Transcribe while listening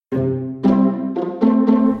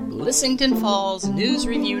Blissington Falls News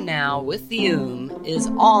Review Now with the is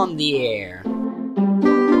on the air.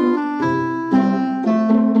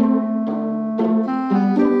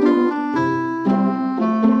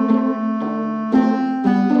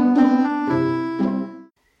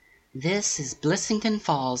 This is Blissington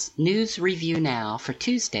Falls News Review Now for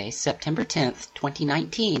Tuesday, September 10th,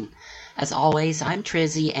 2019. As always, I'm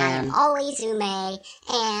Trizzy and... I'm always Ume,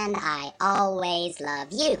 and I always love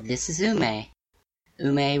you. This is Ume.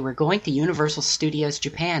 Ume, we're going to Universal Studios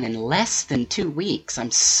Japan in less than 2 weeks. I'm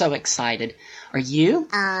so excited. Are you?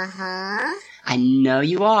 Uh-huh. I know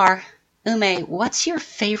you are. Ume, what's your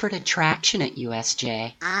favorite attraction at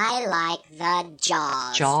USJ? I like the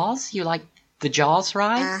Jaws. Jaws? You like the Jaws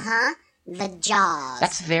ride? Uh-huh. The Jaws.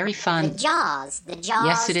 That's very fun. The Jaws.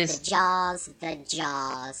 Yes, it is. The Jaws.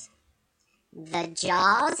 The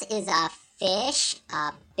Jaws is a fish,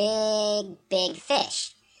 a big, big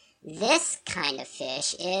fish. This kind of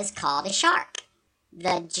fish is called a shark.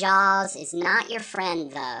 The Jaws is not your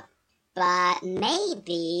friend, though. But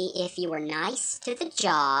maybe if you were nice to the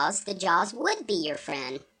Jaws would be your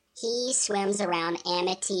friend. He swims around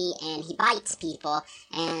Amity and he bites people,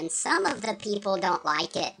 and some of the people don't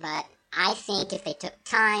like it, but I think if they took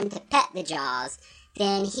time to pet the Jaws,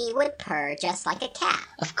 then he would purr just like a cat.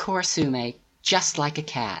 Of course, Ume, just like a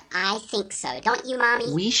cat. I think so. Don't you,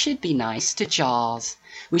 Mommy? We should be nice to Jaws.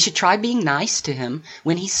 We should try being nice to him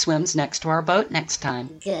when he swims next to our boat next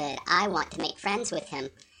time. Good. I want to make friends with him.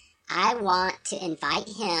 I want to invite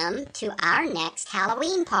him to our next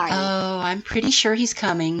Halloween party. Oh, I'm pretty sure he's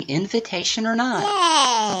coming, invitation or not.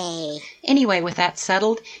 Yay! Anyway, with that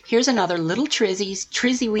settled, here's another little Trizzy's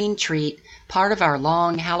Trizzyween treat, part of our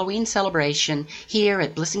long Halloween celebration here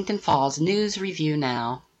at Blissington Falls News Review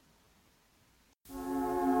Now.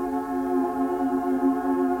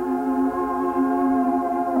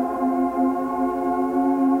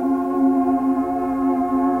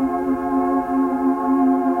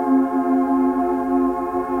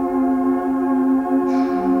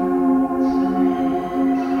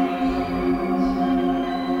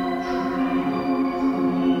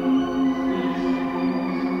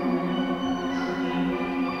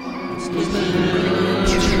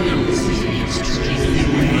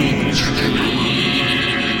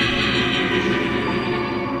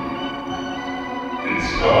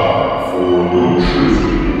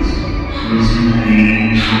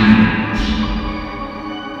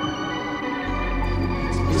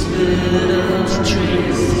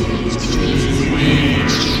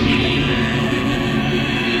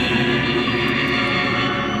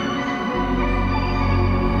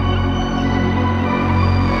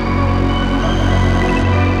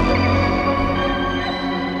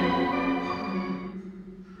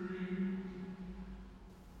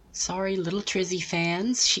 Sorry, little Trizzy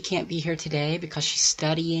fans, she can't be here today because she's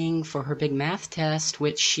studying for her big math test,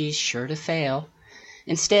 which she's sure to fail.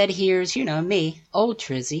 Instead, here's, me, old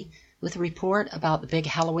Trizzy, with a report about the big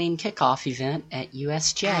Halloween kickoff event at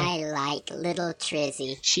USJ. I like little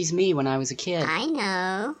Trizzy. She's me when I was a kid. I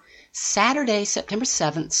know. Saturday, September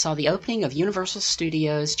 7th, saw the opening of Universal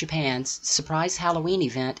Studios Japan's surprise Halloween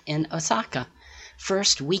event in Osaka.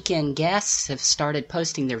 First weekend guests have started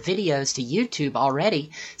posting their videos to YouTube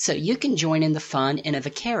already, so you can join in the fun in a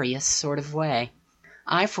vicarious sort of way.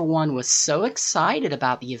 I, for one, was so excited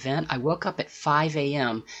about the event, I woke up at 5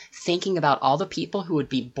 a.m. thinking about all the people who would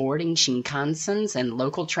be boarding Shinkansens and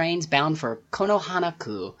local trains bound for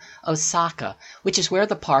Konohanaku, Osaka, which is where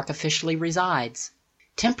the park officially resides.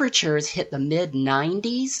 Temperatures hit the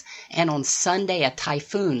mid-90s, and on Sunday a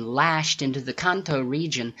typhoon lashed into the Kanto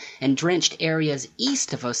region and drenched areas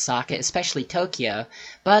east of Osaka, especially Tokyo.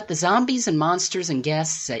 But the zombies and monsters and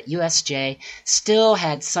guests at USJ still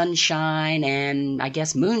had sunshine and, I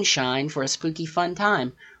guess, moonshine for a spooky fun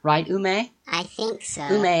time. Right, Ume? I think so.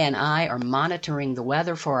 Ume and I are monitoring the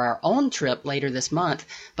weather for our own trip later this month,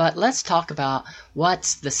 but let's talk about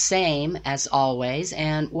what's the same as always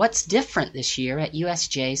and what's different this year at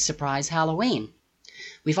USJ's Surprise Halloween.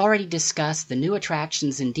 We've already discussed the new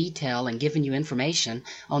attractions in detail and given you information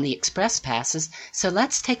on the express passes, so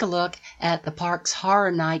let's take a look at the park's Horror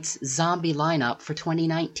Nights zombie lineup for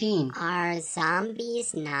 2019. Are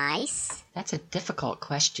zombies nice? That's a difficult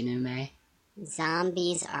question, Ume.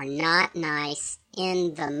 Zombies are not nice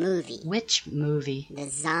in the movie. Which movie? The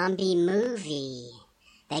zombie movie.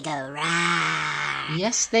 They go rah.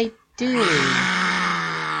 Yes, they do. Rah,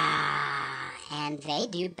 and they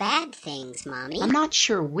do bad things, Mommy. I'm not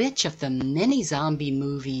sure which of the many zombie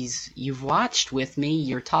movies you've watched with me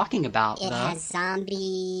you're talking about, though. It has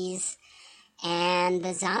zombies, and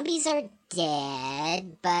the zombies are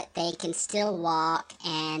dead, but they can still walk,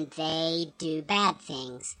 and they do bad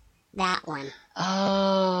things. That one.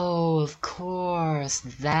 Oh, of course,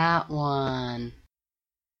 that one.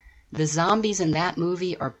 The zombies in that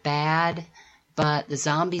movie are bad, but the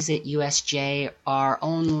zombies at USJ are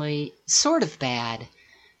only sort of bad.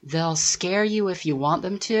 They'll scare you if you want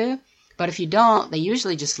them to, but if you don't, they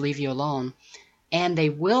usually just leave you alone. And they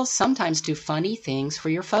will sometimes do funny things for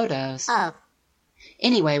your photos. Oh.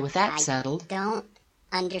 Anyway, with that I settled, don't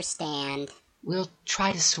understand. we'll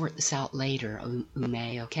try to sort this out later,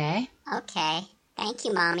 Ume, okay? Okay. Thank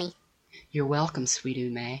you, Mommy. You're welcome, sweet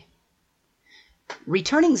Ume.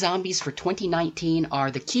 Returning zombies for 2019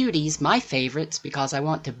 are the Cuties, my favorites because I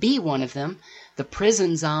want to be one of them, the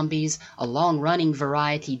Prison Zombies, a long-running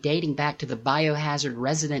variety dating back to the Biohazard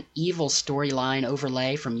Resident Evil storyline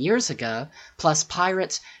overlay from years ago, plus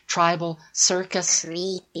Pirates, Tribal, Circus,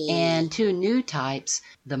 Creepy. and 2 new types,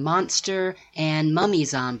 the Monster and Mummy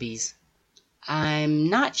Zombies. I'm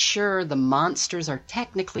not sure the monsters are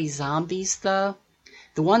technically zombies, though.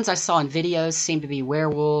 The ones I saw in videos seem to be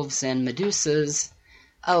werewolves and medusas.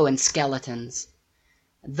 Oh, and skeletons.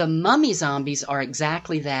 The mummy zombies are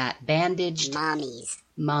exactly that. Bandaged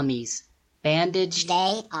mummies. Bandaged.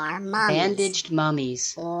 They are mummies. Bandaged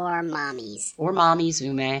mummies. Or mommies. Or mommies,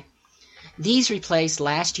 Ume. These replaced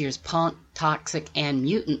last year's punk, toxic, and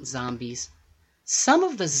mutant zombies. Some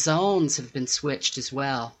of the zones have been switched as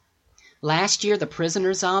well. Last year, the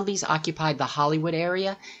prisoner zombies occupied the Hollywood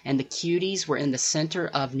area, and the Cuties were in the center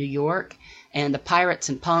of New York, and the pirates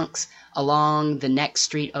and punks along the next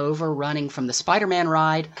street over, running from the Spider-Man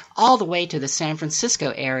ride all the way to the San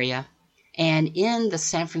Francisco area. And in the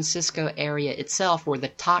San Francisco area itself were the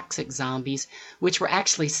toxic zombies, which were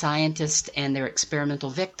actually scientists and their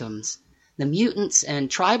experimental victims. The mutants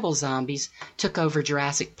and tribal zombies took over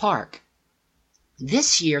Jurassic Park.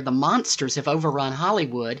 This year, the monsters have overrun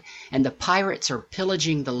Hollywood, and the pirates are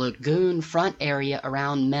pillaging the lagoon front area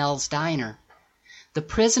around Mel's Diner. The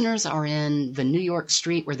prisoners are in the New York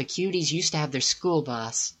street where the Cuties used to have their school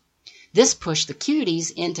bus. This pushed the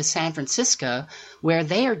Cuties into San Francisco, where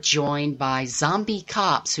they are joined by zombie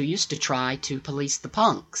cops who used to try to police the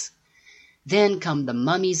punks. Then come the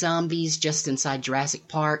mummy zombies just inside Jurassic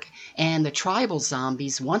Park, and the tribal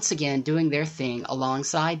zombies once again doing their thing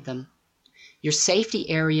alongside them. Your safety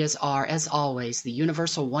areas are, as always, the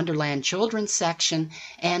Universal Wonderland Children's section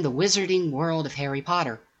and the Wizarding World of Harry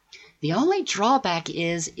Potter. The only drawback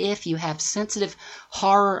is if you have sensitive,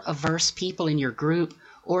 horror-averse people in your group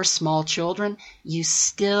or small children, you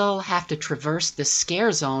still have to traverse the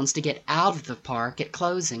scare zones to get out of the park at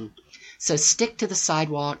closing. So stick to the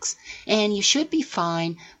sidewalks, and you should be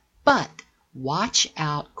fine, but watch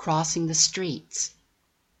out crossing the streets.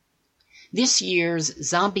 This year's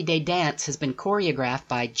Zombie Day dance has been choreographed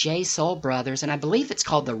by J Soul Brothers, and I believe it's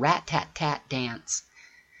called the Rat-Tat-Tat Dance.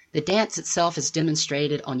 The dance itself is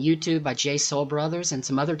demonstrated on YouTube by J Soul Brothers, and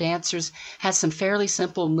some other dancers, has some fairly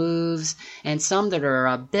simple moves and some that are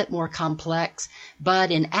a bit more complex, but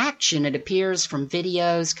in action it appears from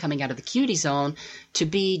videos coming out of the Cutie Zone to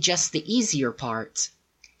be just the easier parts.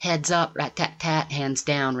 Heads up, rat-tat-tat, hands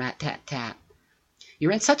down, rat-tat-tat.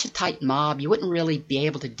 You're in such a tight mob, you wouldn't really be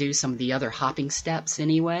able to do some of the other hopping steps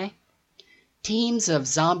anyway. Teams of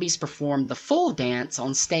zombies performed the full dance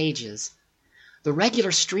on stages. The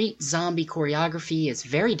regular street zombie choreography is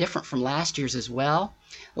very different from last year's as well.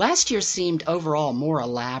 Last year seemed overall more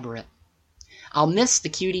elaborate. I'll miss the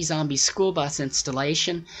Cutie Zombie school bus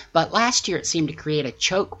installation, but last year it seemed to create a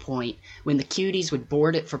choke point when the Cuties would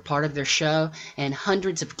board it for part of their show and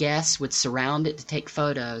hundreds of guests would surround it to take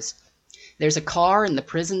photos. There's a car in the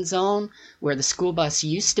prison zone where the school bus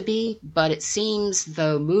used to be, but it seems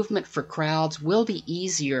though movement for crowds will be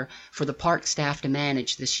easier for the park staff to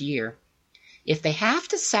manage this year. If they have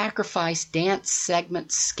to sacrifice dance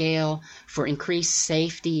segment scale for increased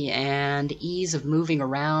safety and ease of moving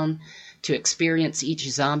around to experience each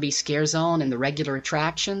zombie scare zone and the regular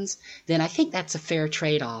attractions, then I think that's a fair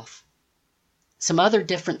trade-off. Some other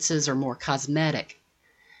differences are more cosmetic.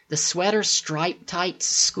 The sweater stripe tights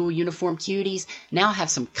school uniform Cuties now have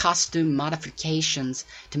some costume modifications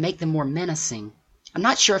to make them more menacing. I'm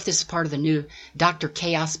not sure if this is part of the new Dr.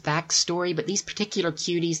 Chaos backstory, but these particular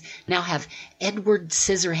Cuties now have Edward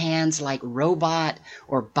Scissorhands like robot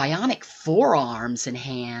or bionic forearms and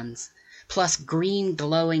hands, plus green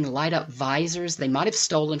glowing light up visors they might have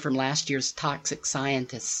stolen from last year's Toxic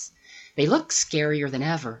Scientists. They look scarier than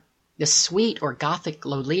ever. The sweet or gothic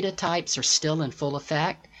Lolita types are still in full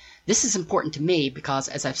effect. This is important to me because,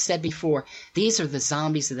 as I've said before, these are the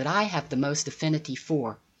zombies that I have the most affinity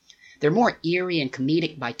for. They're more eerie and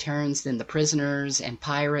comedic by turns than the prisoners and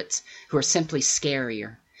pirates, who are simply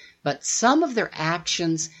scarier. But some of their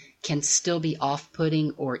actions can still be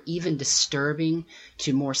off-putting or even disturbing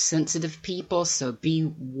to more sensitive people, so be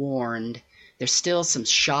warned. There's still some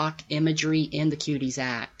shock imagery in the Cuties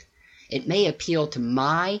Act. It may appeal to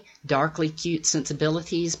my darkly cute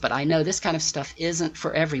sensibilities, but I know this kind of stuff isn't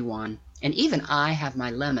for everyone, and even I have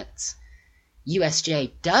my limits.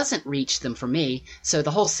 USJ doesn't reach them for me, so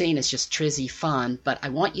the whole scene is just trizzy fun, but I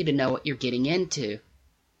want you to know what you're getting into.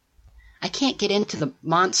 I can't get into the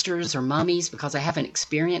monsters or mummies because I haven't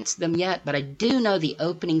experienced them yet, but I do know the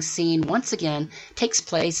opening scene once again takes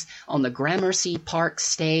place on the Gramercy Park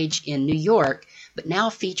stage in New York, but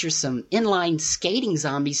now features some inline skating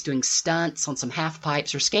zombies doing stunts on some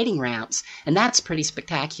half-pipes or skating ramps, and that's pretty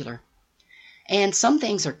spectacular. And some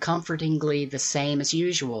things are comfortingly the same as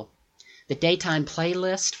usual. The daytime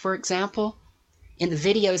playlist, for example. In the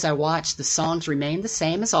videos I watch, the songs remain the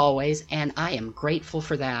same as always, and I am grateful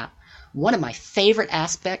for that. One of my favorite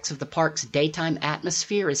aspects of the park's daytime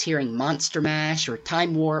atmosphere is hearing Monster Mash or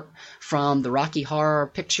Time Warp from the Rocky Horror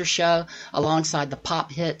Picture Show alongside the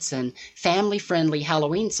pop hits and family-friendly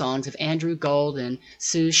Halloween songs of Andrew Gold and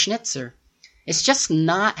Sue Schnitzer. It's just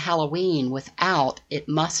not Halloween without It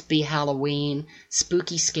Must Be Halloween,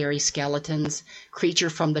 Spooky Scary Skeletons, Creature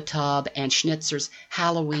from the Tub, and Schnitzer's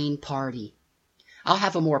Halloween Party. I'll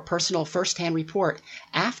have a more personal first-hand report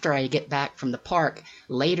after I get back from the park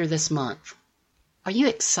later this month. Are you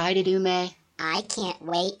excited, Ume? I can't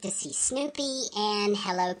wait to see Snoopy and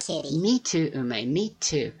Hello Kitty. Me too, Ume, me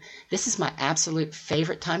too. This is my absolute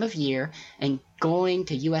favorite time of year, and going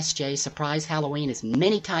to USJ Surprise Halloween as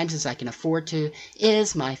many times as I can afford to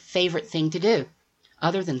is my favorite thing to do,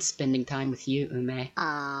 other than spending time with you, Ume.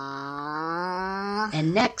 Aww.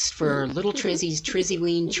 And next, for Little Trizzy's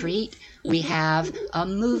Trizzyween treat, we have a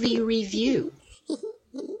movie review.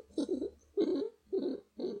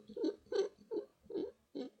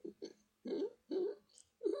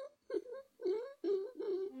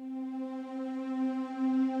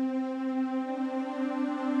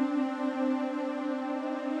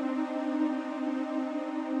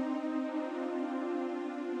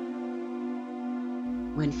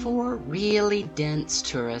 When four really dense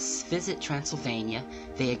tourists visit Transylvania,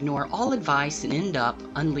 they ignore all advice and end up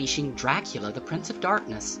unleashing Dracula, the Prince of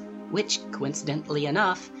Darkness, which, coincidentally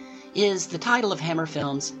enough, is the title of Hammer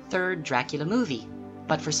Films' third Dracula movie.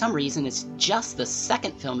 But for some reason, it's just the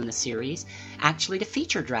second film in the series actually to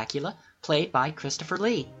feature Dracula, played by Christopher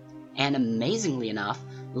Lee. And amazingly enough,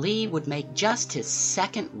 Lee would make just his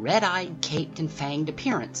second red-eyed, caped, and fanged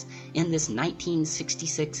appearance in this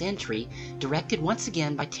 1966 entry, directed once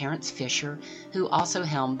again by Terence Fisher, who also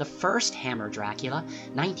helmed the first Hammer Dracula,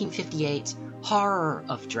 1958's Horror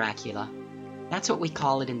of Dracula. That's what we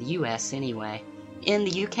call it in the US anyway. In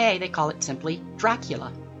the UK, they call it simply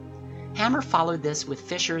Dracula. Hammer followed this with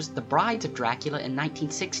Fisher's The Brides of Dracula in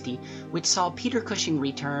 1960, which saw Peter Cushing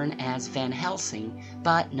return as Van Helsing,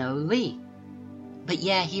 but no Lee. But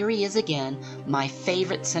yeah, here he is again, my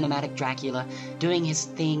favorite cinematic Dracula, doing his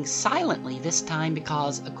thing silently this time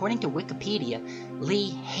because, according to Wikipedia, Lee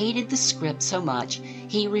hated the script so much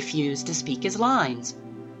he refused to speak his lines.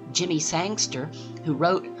 Jimmy Sangster, who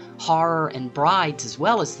wrote Horror and Brides as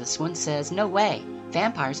well as this one, says, "No way,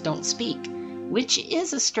 vampires don't speak," which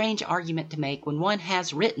is a strange argument to make when one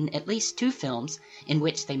has written at least two films in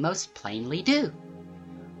which they most plainly do.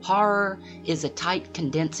 Horror is a tight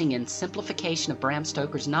condensing and simplification of Bram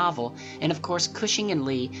Stoker's novel, and of course Cushing and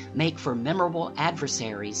Lee make for memorable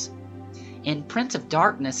adversaries. In Prince of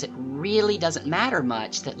Darkness, it really doesn't matter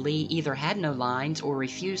much that Lee either had no lines or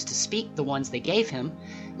refused to speak the ones they gave him.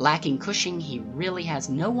 Lacking Cushing, he really has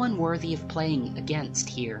no one worthy of playing against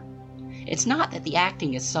here. It's not that the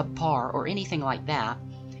acting is subpar or anything like that.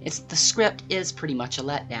 It's that the script is pretty much a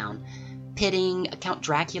letdown, pitting Count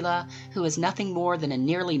Dracula, who is nothing more than a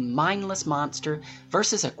nearly mindless monster,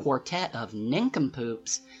 versus a quartet of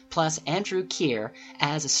nincompoops, plus Andrew Keir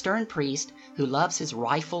as a stern priest who loves his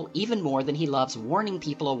rifle even more than he loves warning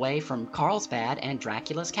people away from Carlsbad and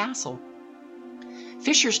Dracula's castle.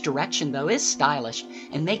 Fisher's direction, though, is stylish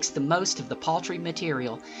and makes the most of the paltry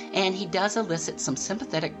material, and he does elicit some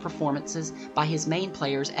sympathetic performances by his main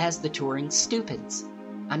players as the touring stupids.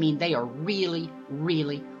 I mean, they are really,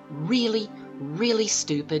 really, really, really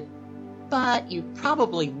stupid, but you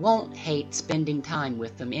probably won't hate spending time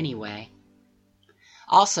with them anyway.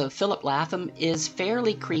 Also, Philip Latham is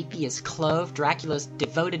fairly creepy as Clove, Dracula's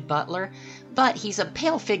devoted butler, but he's a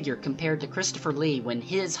pale figure compared to Christopher Lee when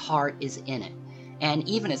his heart is in it. And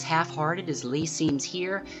even as half-hearted as Lee seems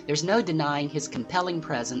here, there's no denying his compelling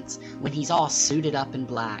presence when he's all suited up in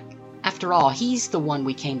black. After all, he's the one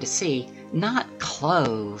we came to see, not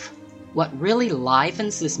Clove. What really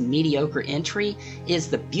livens this mediocre entry is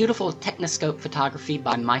the beautiful Technoscope photography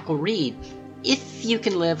by Michael Reed. If you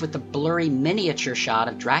can live with the blurry miniature shot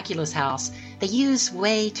of Dracula's house they use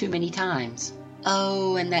way too many times.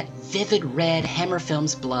 Oh, and that vivid red Hammer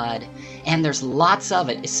Films blood. And there's lots of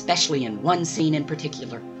it, especially in one scene in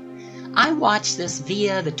particular. I watched this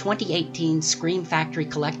via the 2018 Scream Factory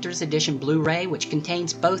Collector's Edition Blu-ray, which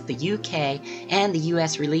contains both the UK and the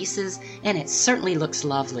US releases, and it certainly looks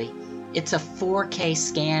lovely. It's a 4K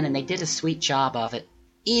scan, and they did a sweet job of it.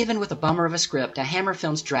 Even with a bummer of a script, a Hammer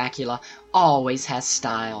Films Dracula always has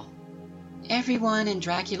style. Everyone in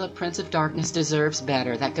Dracula Prince of Darkness deserves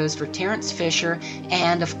better. That goes for Terence Fisher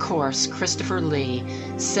and, of course, Christopher Lee,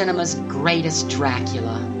 cinema's greatest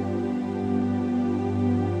Dracula.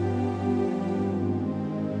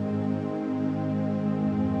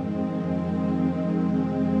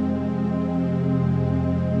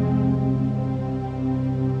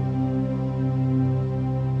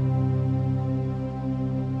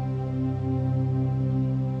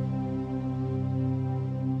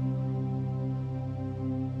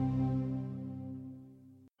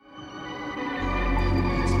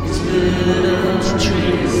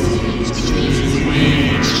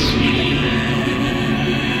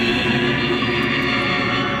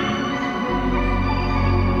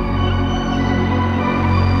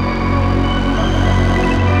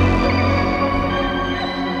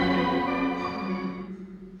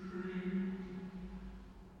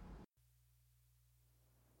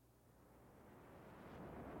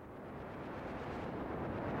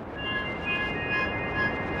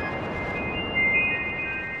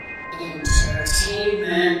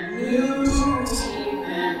 Entertainment news.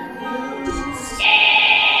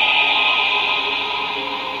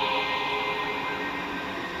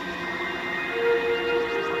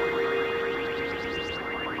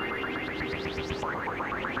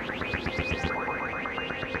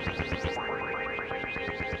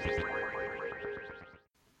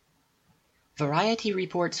 Variety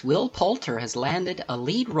reports Will Poulter has landed a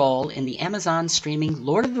lead role in the Amazon streaming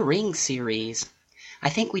Lord of the Rings series. I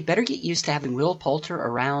think we'd better get used to having Will Poulter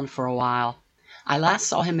around for a while. I last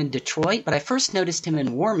saw him in Detroit, but I first noticed him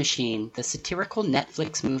in War Machine, the satirical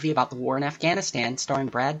Netflix movie about the war in Afghanistan starring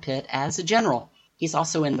Brad Pitt as a general. He's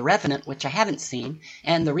also in The Revenant, which I haven't seen,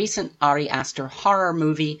 and the recent Ari Aster horror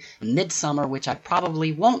movie, Midsummer, which I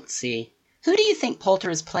probably won't see. Who do you think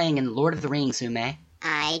Poulter is playing in Lord of the Rings, Ume?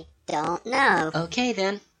 I don't know. Okay,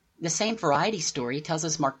 then. The same Variety story tells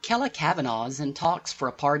us Markella Kavanaugh is in talks for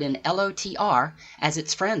a part in LOTR, as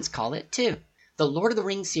its friends call it, too. The Lord of the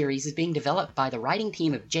Rings series is being developed by the writing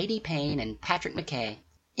team of J.D. Payne and Patrick McKay.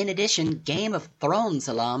 In addition, Game of Thrones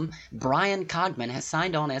alum Brian Cogman has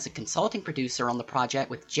signed on as a consulting producer on the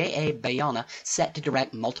project with J.A. Bayona set to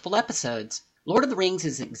direct multiple episodes. Lord of the Rings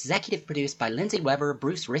is executive produced by Lindsay Weber,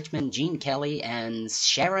 Bruce Richmond, Gene Kelly, and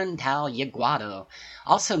Sharon Tal Yaguado.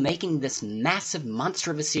 Also making this massive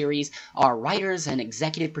monster of a series are writers and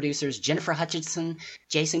executive producers Jennifer Hutchinson,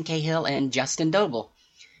 Jason Cahill, and Justin Doble.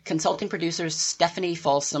 Consulting producers Stephanie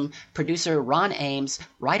Folsom, producer Ron Ames,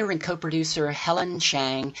 writer and co-producer Helen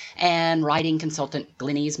Shang, and writing consultant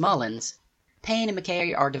Glenise Mullins. Payne and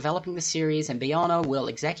McKay are developing the series, and Bayona will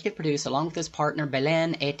executive produce along with his partner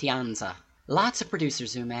Belen Etienza. Lots of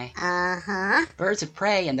producers, Ume. Uh-huh. Birds of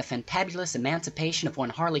Prey and the Fantabulous Emancipation of One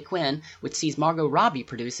Harley Quinn, which sees Margot Robbie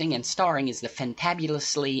producing and starring as the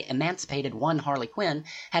fantabulously emancipated One Harley Quinn,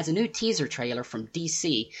 has a new teaser trailer from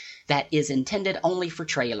DC that is intended only for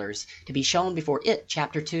trailers, to be shown before It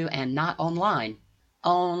Chapter 2 and not online.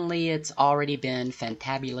 Only it's already been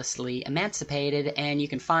fantabulously emancipated, and you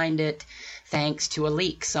can find it thanks to a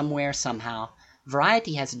leak somewhere somehow.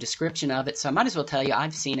 Variety has a description of it, so I might as well tell you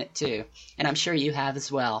I've seen it too, and I'm sure you have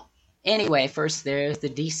as well. Anyway, first there's the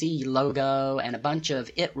DC logo and a bunch of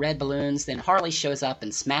It red balloons, then Harley shows up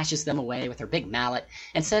and smashes them away with her big mallet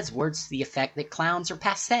and says words to the effect that clowns are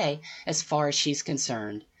passé as far as she's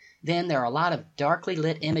concerned. Then there are a lot of darkly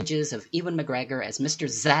lit images of Ewan McGregor as Mr.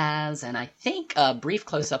 Zsasz, and I think a brief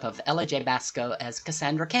close-up of Ella J. Basco as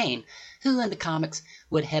Cassandra Cain, who in the comics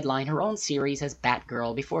would headline her own series as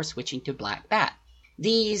Batgirl before switching to Black Bat.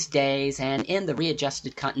 These days, and in the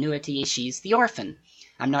readjusted continuity, she's the orphan.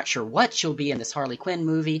 I'm not sure what she'll be in this Harley Quinn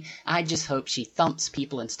movie. I just hope she thumps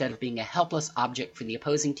people instead of being a helpless object for the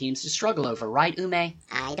opposing teams to struggle over, right, Ume?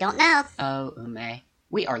 I don't know. Oh, Ume.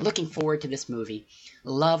 We are looking forward to this movie.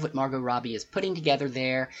 Love what Margot Robbie is putting together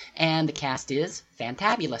there, and the cast is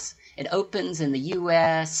fantabulous. It opens in the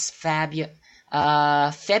U.S. February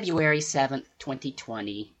 7th,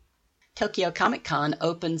 2020. Tokyo Comic Con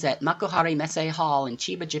opens at Makuhari Messe Hall in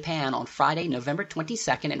Chiba, Japan on Friday, November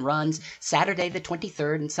 22nd and runs Saturday the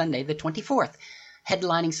 23rd and Sunday the 24th.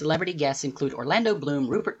 Headlining celebrity guests include Orlando Bloom,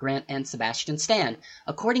 Rupert Grint, and Sebastian Stan.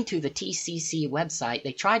 According to the TCC website,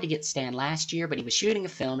 they tried to get Stan last year, but he was shooting a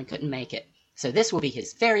film and couldn't make it. So this will be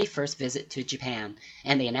his very first visit to Japan.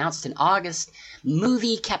 And they announced in August,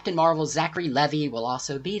 movie Captain Marvel's Zachary Levi will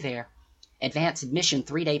also be there. Advanced admission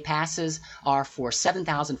 3-day passes are for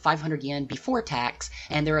 7,500 yen before tax,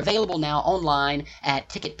 and they're available now online at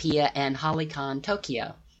Ticketpia and Hollycon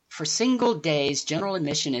Tokyo. For single days, general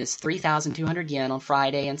admission is 3,200 yen on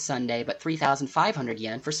Friday and Sunday, but 3,500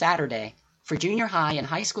 yen for Saturday. For junior high and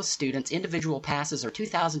high school students, individual passes are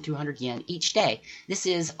 2,200 yen each day. This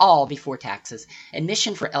is all before taxes.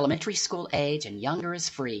 Admission for elementary school age and younger is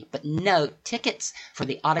free. But note, tickets for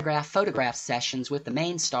the autograph photograph sessions with the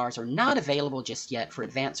main stars are not available just yet for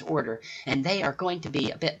advance order, and they are going to be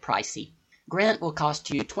a bit pricey. Grint will cost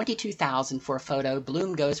you 22,000 for a photo.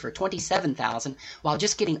 Bloom goes for 27,000, while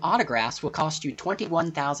just getting autographs will cost you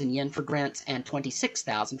 21,000 yen for Grint's and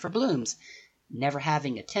 26,000 for Bloom's. Never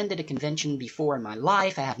having attended a convention before in my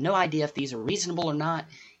life, I have no idea if these are reasonable or not.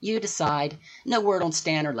 You decide. No word on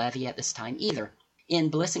Stan or Levi at this time either. In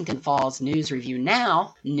Blissington Falls News Review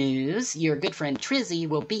Now news, your good friend Trizzy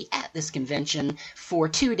will be at this convention for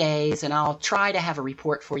 2 days, and I'll try to have a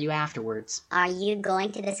report for you afterwards. Are you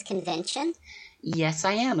going to this convention? Yes,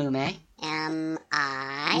 I am, Ume. Am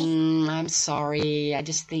I? I'm sorry. I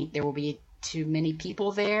just think there will be too many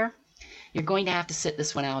people there. You're going to have to sit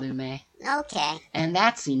this one out, Ume. Okay. And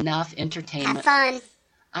that's enough entertainment. Have fun.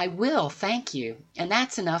 I will, thank you. And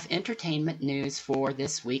that's enough entertainment news for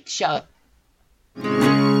this week's show. Let's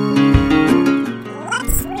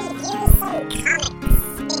review some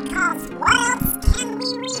comics, because what else can we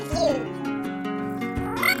review?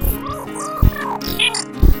 Let's review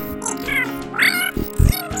some comics,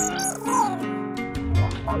 because what else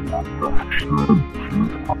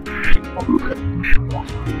can we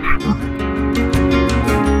review?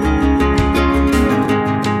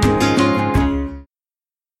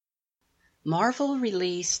 Marvel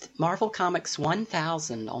released Marvel Comics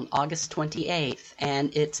 1000 on August 28th,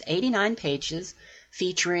 and it's 89 pages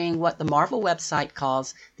featuring what the Marvel website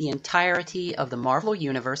calls the entirety of the Marvel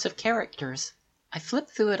universe of characters. I flipped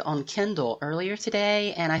through it on Kindle earlier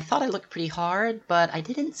today, and I thought I looked pretty hard, but I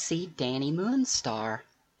didn't see Dani Moonstar.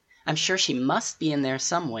 I'm sure she must be in there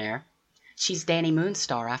somewhere. She's Dani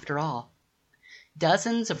Moonstar, after all.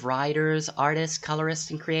 Dozens of writers, artists,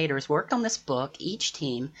 colorists, and creators worked on this book, each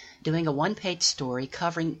team doing a one-page story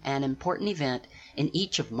covering an important event in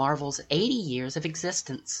each of Marvel's 80 years of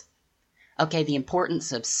existence. Okay, the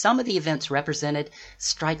importance of some of the events represented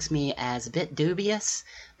strikes me as a bit dubious,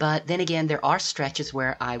 but then again, there are stretches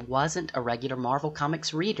where I wasn't a regular Marvel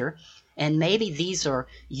Comics reader, and maybe these are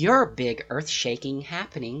your big earth-shaking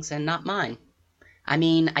happenings and not mine. I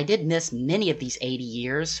mean, I did miss many of these 80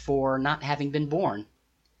 years for not having been born.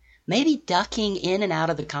 Maybe ducking in and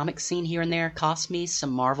out of the comic scene here and there cost me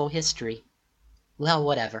some Marvel history. Well,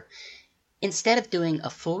 whatever. Instead of doing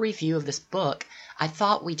a full review of this book, I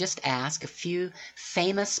thought we'd just ask a few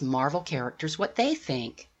famous Marvel characters what they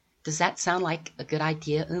think. Does that sound like a good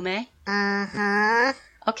idea, Ume? Uh-huh.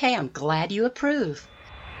 Okay, I'm glad you approve.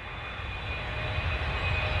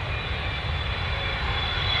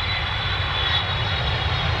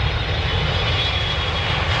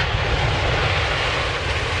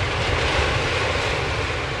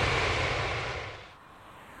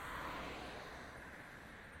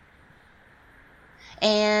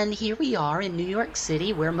 And here we are in New York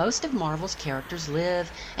City, where most of Marvel's characters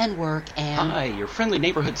live and work and... Hi, your friendly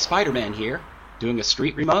neighborhood Spider-Man here, doing a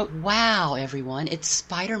street remote. Wow, everyone, it's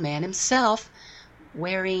Spider-Man himself,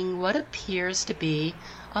 wearing what appears to be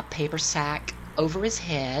a paper sack over his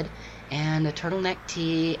head and a turtleneck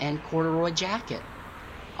tee and corduroy jacket.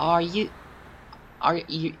 Are you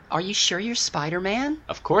sure you're Spider-Man?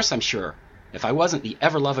 Of course I'm sure. If I wasn't the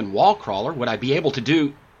ever-loving wall crawler, would I be able to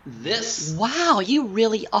do this? Wow, you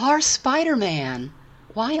really are Spider-Man.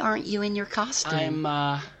 Why aren't you in your costume?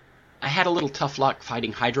 I had a little tough luck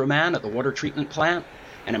fighting Hydro Man at the water treatment plant,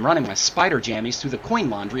 and I'm running my spider jammies through the coin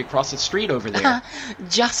laundry across the street over there.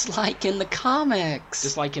 Just like in the comics.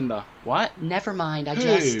 Just like in the what? Never mind,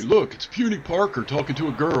 Hey, look, it's Puny Parker talking to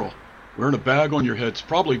a girl. Wearing a bag on your head's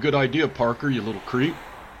probably a good idea, Parker, you little creep.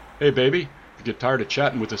 Hey, baby, if you get tired of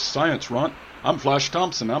chatting with this science runt, I'm Flash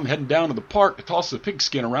Thompson. I'm heading down to the park to toss the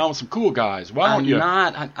pigskin around with some cool guys. Why don't you?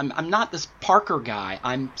 I'm not this Parker guy.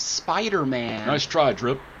 I'm Spider-Man. Nice try,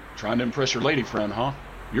 Drip. Trying to impress your lady friend, huh?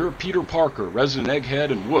 You're Peter Parker, resident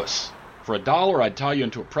egghead and wuss. For $1, I'd tie you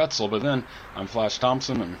into a pretzel, but then I'm Flash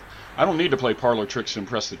Thompson, and I don't need to play parlor tricks to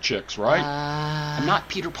impress the chicks, right? I'm not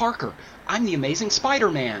Peter Parker. I'm the Amazing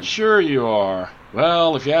Spider-Man. Sure you are.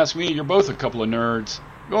 Well, if you ask me, you're both a couple of nerds.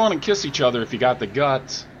 Go on and kiss each other if you got the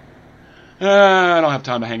guts. I don't have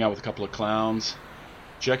time to hang out with a couple of clowns.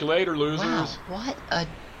 Check you later, losers. Wow, what a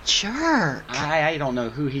jerk. I don't know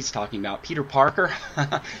who he's talking about. Peter Parker?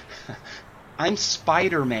 I'm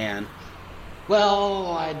Spider-Man.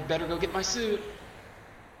 Well, I'd better go get my suit.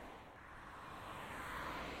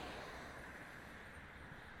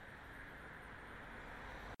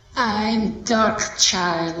 I'm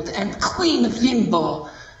Darkchild and Queen of Limbo,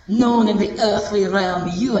 known in the earthly realm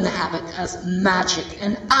you inhabit as magic,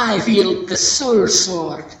 and I wield the Soul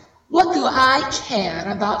Sword. What do I care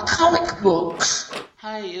about comic books?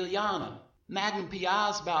 Hey, Illyana. Magnum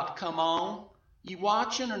P.I.'s about to come on. You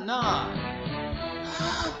watching or not?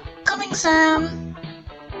 Coming, Sam.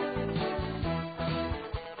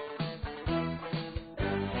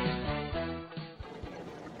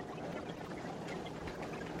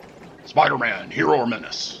 Spider-Man, hero or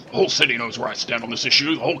menace? The whole city knows where I stand on this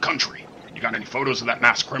issue, the whole country. You got any photos of that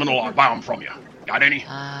masked criminal? I'll buy them from you. Got any?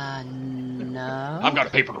 No. I've got a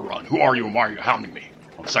paper to run. Who are you and why are you hounding me?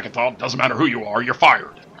 On second thought, doesn't matter who you are, you're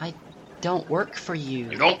fired. I don't work for you.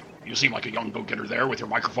 You don't? You seem like a young go-getter there with your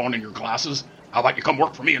microphone and your glasses. How about you come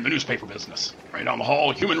work for me in the newspaper business? Right down the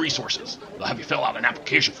hall, Human Resources. They'll have you fill out an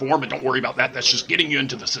application form, but don't worry about that. That's just getting you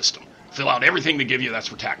into the system. Fill out everything they give you, that's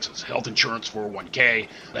for taxes. Health insurance, 401k.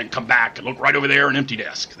 Then come back and look right over there, an empty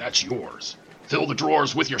desk. That's yours. Fill the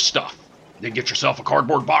drawers with your stuff. Then get yourself a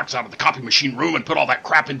cardboard box out of the copy machine room and put all that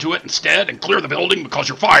crap into it instead and clear the building because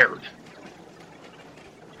you're fired.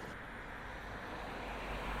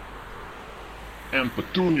 And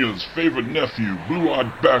Petunia's favorite nephew,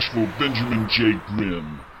 blue-eyed bashful Benjamin J.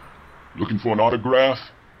 Grimm. Looking for an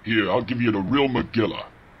autograph? Here, I'll give you the real McGilla.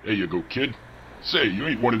 There you go, kid. Say, you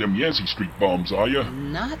ain't one of them Yancey Street bums, are you?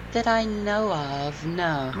 Not that I know of,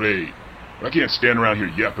 no. Great. But I can't stand around here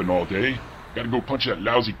yapping all day. Gotta go punch that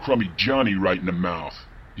lousy crummy Johnny right in the mouth.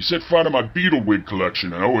 He set fire to my beetle wig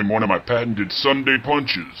collection and I owe him one of my patented Sunday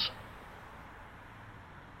punches.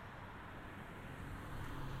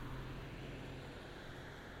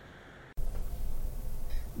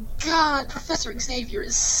 God, Professor Xavier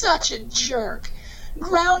is such a jerk.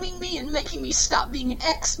 Grounding me and making me stop being an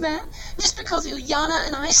X-Man just because Illyana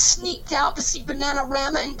and I sneaked out to see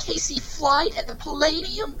Bananarama and Casey Flight at the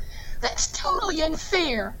Palladium? That's totally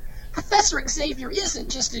unfair. Professor Xavier isn't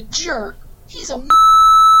just a jerk. He's a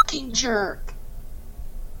f***ing jerk.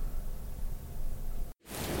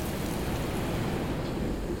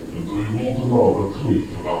 And do you want to know the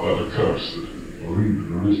truth about that accursed Reed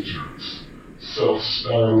Richards?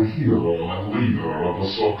 Self-styled hero and leader of the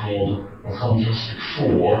so-called Fantastic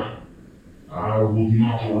Four? I would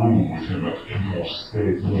not room with him at Empire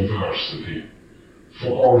State University. For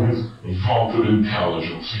all his vaunted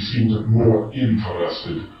intelligence, he seemed more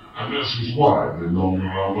interested, and this was widely known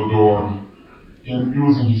around the dorm, in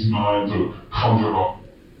using his mind to conjure up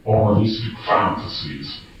onanistic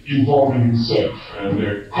fantasies involving himself and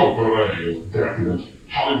a coterie of decadent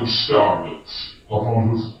Hollywood starlets upon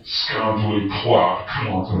whose scantily clad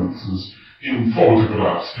countenances in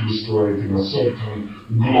photographs illustrating a certain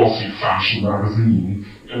glossy fashion magazine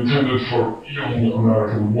intended for young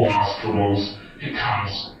American wastrels, he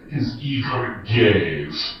cast his eager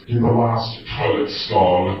gaze in the last toilet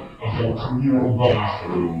stall of their communal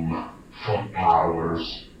bathroom for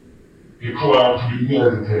hours. He claimed to be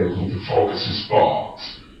meditating to focus his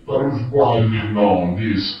thoughts, but it was widely known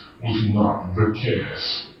this was not the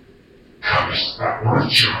case. Curse that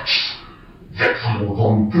Richards! Vexel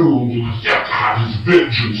von Doom will yet have his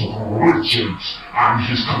vengeance upon Richards and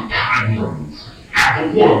his companions.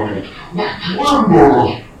 And the world will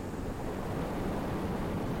tremble!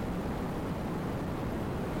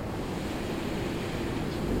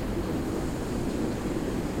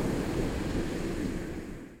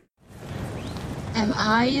 Am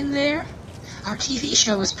I in there? Our TV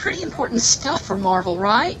show is pretty important stuff for Marvel,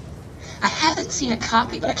 right? I haven't seen a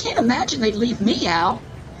copy, but I can't imagine they'd leave me out.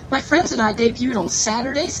 My friends and I debuted on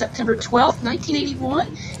Saturday, September 12th,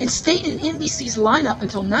 1981, and stayed in NBC's lineup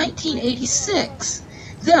until 1986.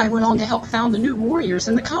 Then I went on to help found the New Warriors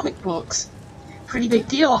in the comic books. Pretty big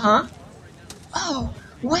deal, huh? Oh,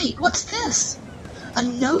 wait, what's this? A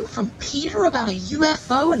note from Peter about a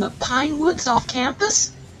UFO in the Pine Woods off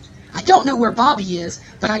campus? I don't know where Bobby is,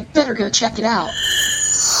 but I'd better go check it out.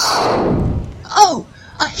 Oh,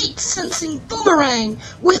 a heat-sensing boomerang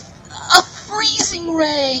with a freezing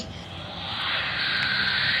ray.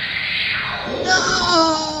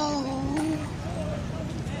 No!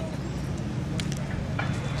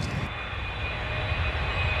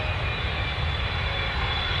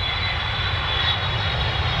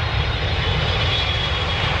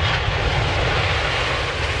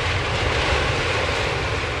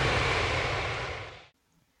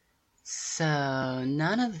 So,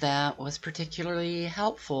 none of that was particularly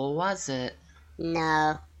helpful, was it?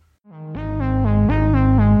 No.